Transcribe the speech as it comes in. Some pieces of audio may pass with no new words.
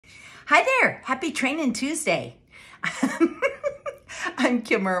Hi there, happy Training Tuesday. I'm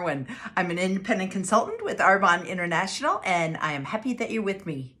Kim Irwin. I'm an independent consultant with Arbonne International, and I am happy that you're with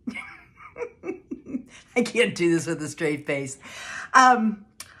me. I can't do this with a straight face.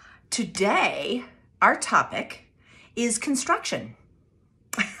 Today, our topic is construction.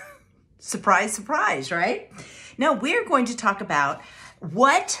 Surprise, surprise, right? Now, we're going to talk about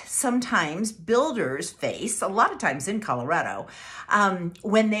what sometimes builders face, a lot of times in Colorado,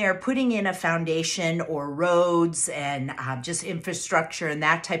 when they are putting in a foundation or roads and just infrastructure and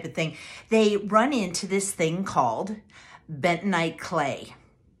that type of thing. They run into this thing called bentonite clay.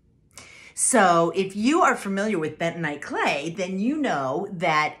 So if you are familiar with bentonite clay, then you know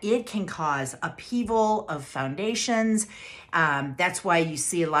that it can cause upheaval of foundations. That's why you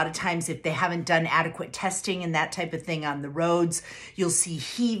see a lot of times if they haven't done adequate testing and that type of thing on the roads, you'll see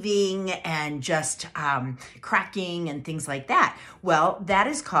heaving and just cracking and things like that. Well, that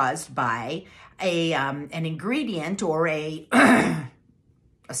is caused by an ingredient or a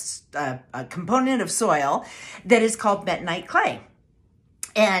component of soil that is called bentonite clay.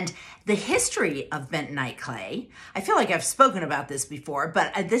 And the history of bentonite clay, I feel like I've spoken about this before,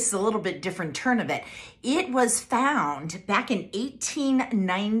 but this is a little bit different turn of it. It was found back in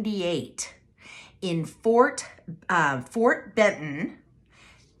 1898 in Fort Benton,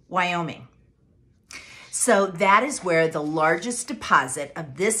 Wyoming. So that is where the largest deposit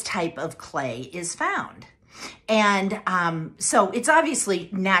of this type of clay is found. And so it's obviously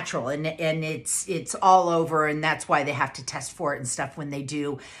natural and it's all over, and that's why they have to test for it and stuff when they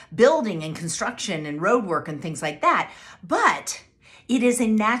do building and construction and road work and things like that. But it is a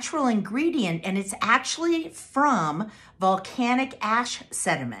natural ingredient, and it's actually from volcanic ash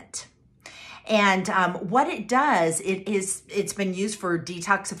sediment. And what it does, it's been used for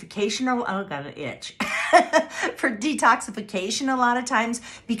detoxification. Oh, got an itch. For detoxification a lot of times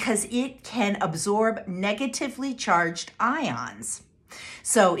because it can absorb negatively charged ions.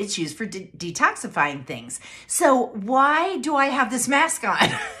 So it's used for detoxifying things. So why do I have this mask on?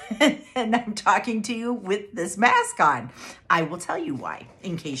 And I'm talking to you with this mask on. I will tell you why,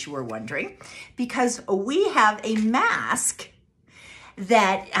 in case you were wondering. Because we have a mask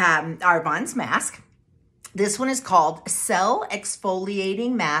that, Arbonne's mask. This one is called Cell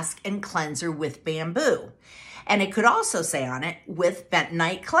Exfoliating Mask and Cleanser with Bamboo. And it could also say on it, with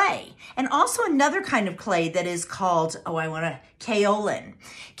bentonite clay. And also another kind of clay that is called, kaolin.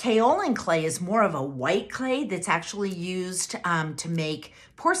 Kaolin clay is more of a white clay that's actually used to make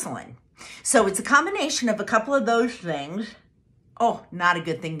porcelain. So it's a combination of a couple of those things. Oh, not a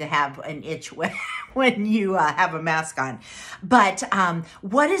good thing to have an itch when you have a mask on. But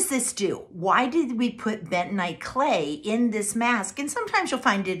what does this do? Why did we put bentonite clay in this mask? And sometimes you'll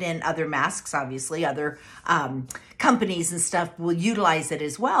find it in other masks, obviously. Other companies and stuff will utilize it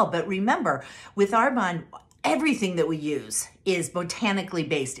as well. But remember, with Arbonne, everything that we use is botanically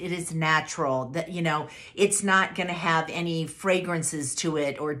based. It is natural. That, you know, it's not going to have any fragrances to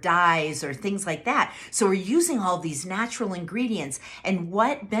it or dyes or things like that. So we're using all these natural ingredients. And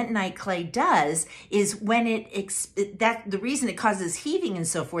what bentonite clay does is when the reason it causes heaving and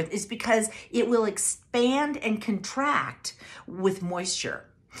so forth is because it will expand and contract with moisture.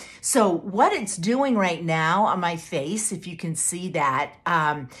 So what it's doing right now on my face, if you can see that,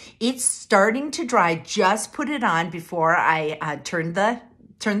 it's starting to dry. Just put it on before I turned the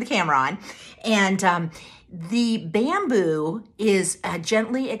camera on. And the bamboo is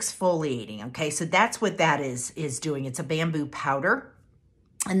gently exfoliating, okay? So that's what that is doing. It's a bamboo powder.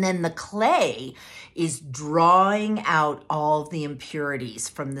 And then the clay is drawing out all the impurities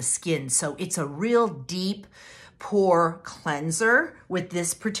from the skin. So it's a real deep pore cleanser with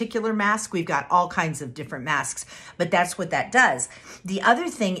this particular mask. We've got all kinds of different masks, but that's what that does. The other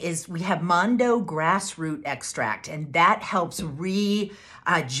thing is we have Mondo grassroot extract, and that helps rejuvenate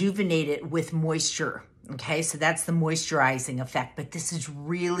it with moisture. Okay, so that's the moisturizing effect, but this is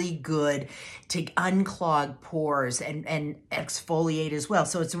really good to unclog pores and exfoliate as well.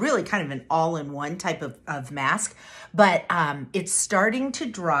 So it's really kind of an all-in-one type of mask, but it's starting to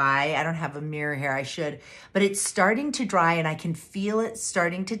dry. I don't have a mirror here, I should, but it's starting to dry and I can feel it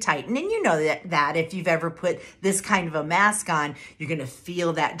starting to tighten. And you know that if you've ever put this kind of a mask on, you're gonna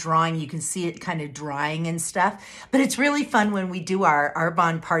feel that drawing. You can see it kind of drying and stuff, but it's really fun when we do our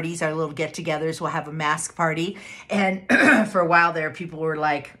Arbonne parties, our little get-togethers. We'll have a mask party, and for a while there, people were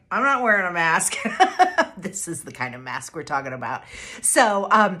like, I'm not wearing a mask. This is the kind of mask we're talking about. So,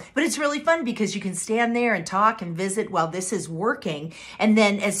 but it's really fun because you can stand there and talk and visit while this is working. And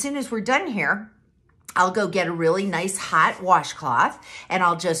then as soon as we're done here, I'll go get a really nice hot washcloth and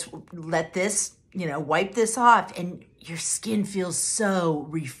I'll just let this, wipe this off. And your skin feels so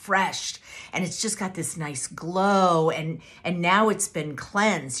refreshed, and it's just got this nice glow, and now it's been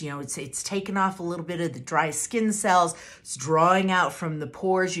cleansed. You know, it's taken off a little bit of the dry skin cells. It's drawing out from the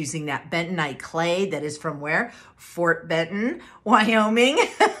pores using that bentonite clay that is from where? Fort Benton, Wyoming.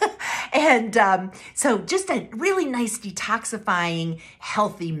 And so just a really nice detoxifying,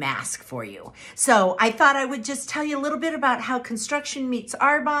 healthy mask for you. So I thought I would just tell you a little bit about how construction meets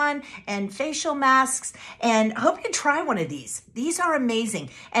Arbonne and facial masks, and I hope you try one of these. These are amazing.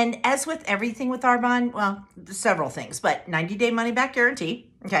 And as with everything with Arbonne, well, several things, but 90-day money-back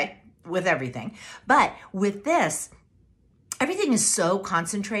guarantee, okay, with everything. But with this, everything is so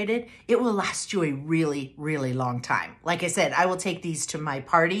concentrated, it will last you a really, really long time. Like I said, I will take these to my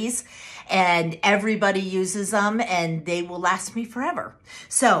parties and everybody uses them and they will last me forever.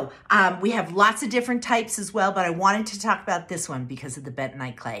 So we have lots of different types as well, but I wanted to talk about this one because of the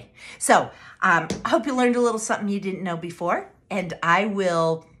bentonite clay. So I hope you learned a little something you didn't know before, and I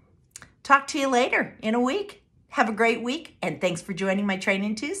will talk to you later in a week. Have a great week, and thanks for joining my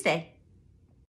Training Tuesday.